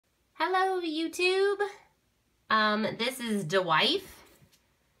Hello, YouTube. This is DeWife.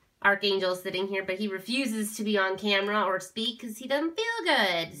 Archangel's sitting here, but he refuses to be on camera or speak because he doesn't feel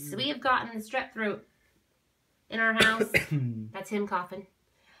good. So we have gotten the strep throat in our house. That's him coughing.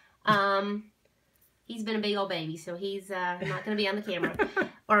 He's been a big old baby, so he's not going to be on the camera.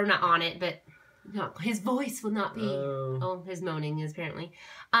 Or not on it, but no, his voice will not be. Oh, his moaning is apparently.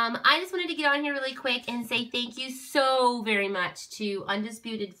 I just wanted to get on here really quick and say thank you so very much to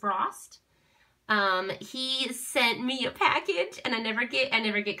Undisputed Frost. He sent me a package, and I never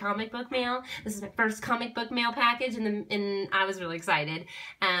get comic book mail. This is my first comic book mail package, and I was really excited.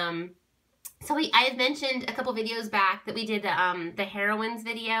 So I had mentioned a couple videos back that we did the heroines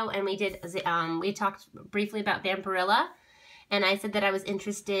video, and we talked briefly about Vampirilla, and I said that I was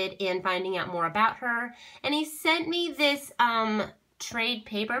interested in finding out more about her, and he sent me this trade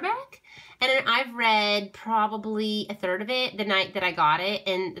paperback, and I've read probably a third of it the night that I got it,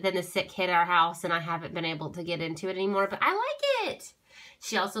 and then the sick hit our house, and I haven't been able to get into it anymore, but I like it.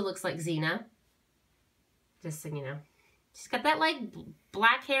 She also looks like Xena, just so you know. She's got that, like,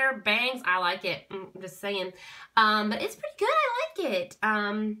 black hair, bangs. I like it. I'm just saying. But it's pretty good. I like it.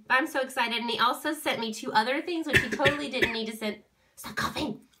 I'm so excited. And he also sent me 2 other things, which he totally didn't need to send. Stop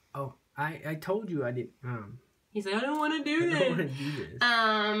coughing. Oh, I told you I didn't. He's like, I don't want to do this. I don't want to do this.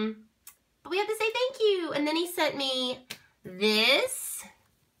 But we have to say thank you. And then he sent me this,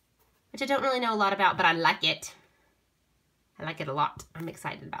 which I don't really know a lot about, but I like it. I like it a lot. I'm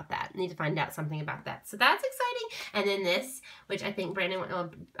excited about that. I need to find out something about that. So that's exciting. And then this, which I think Brandon,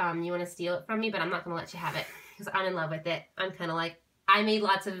 you want to steal it from me, but I'm not going to let you have it because I'm in love with it. I'm kind of like, I made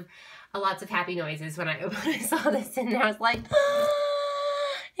lots of happy noises when I saw this, and I was like, oh,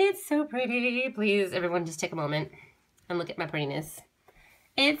 it's so pretty. Please, everyone, just take a moment and look at my prettiness.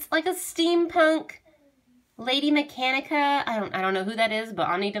 It's like a steampunk Lady Mechanica. I don't know who that is, but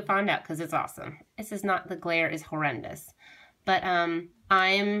I'll need to find out because it's awesome. This is not, the glare is horrendous. But I'm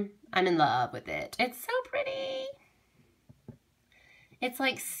in love with it. It's so pretty. It's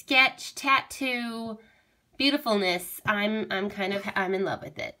like sketch, tattoo, beautifulness. I'm in love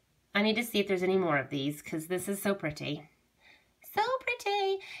with it. I need to see if there's any more of these because this is so pretty. So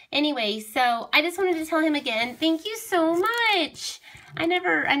pretty. Anyway, so I just wanted to tell him again, thank you so much. I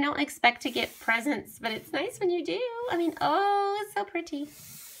don't expect to get presents, but it's nice when you do. I mean, oh, it's so pretty.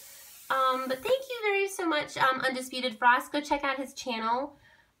 But thank you so much, Undisputed Frost. Go check out his channel.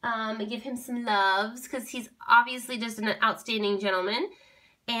 Give him some loves, because he's obviously just an outstanding gentleman.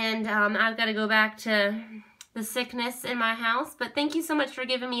 And I've got to go back to the sickness in my house. But thank you so much for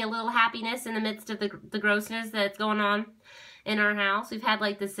giving me a little happiness in the midst of the grossness that's going on in our house. We've had,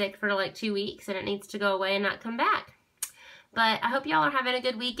 like, the sick for, like, 2 weeks, and it needs to go away and not come back. But I hope y'all are having a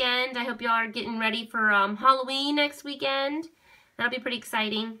good weekend. I hope y'all are getting ready for Halloween next weekend. That'll be pretty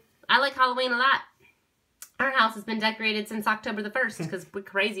exciting. I like Halloween a lot. Our house has been decorated since October the 1st because we're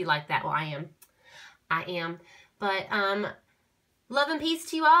crazy like that. Well, I am. But love and peace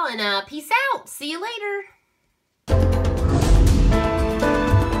to you all, and peace out. See you later.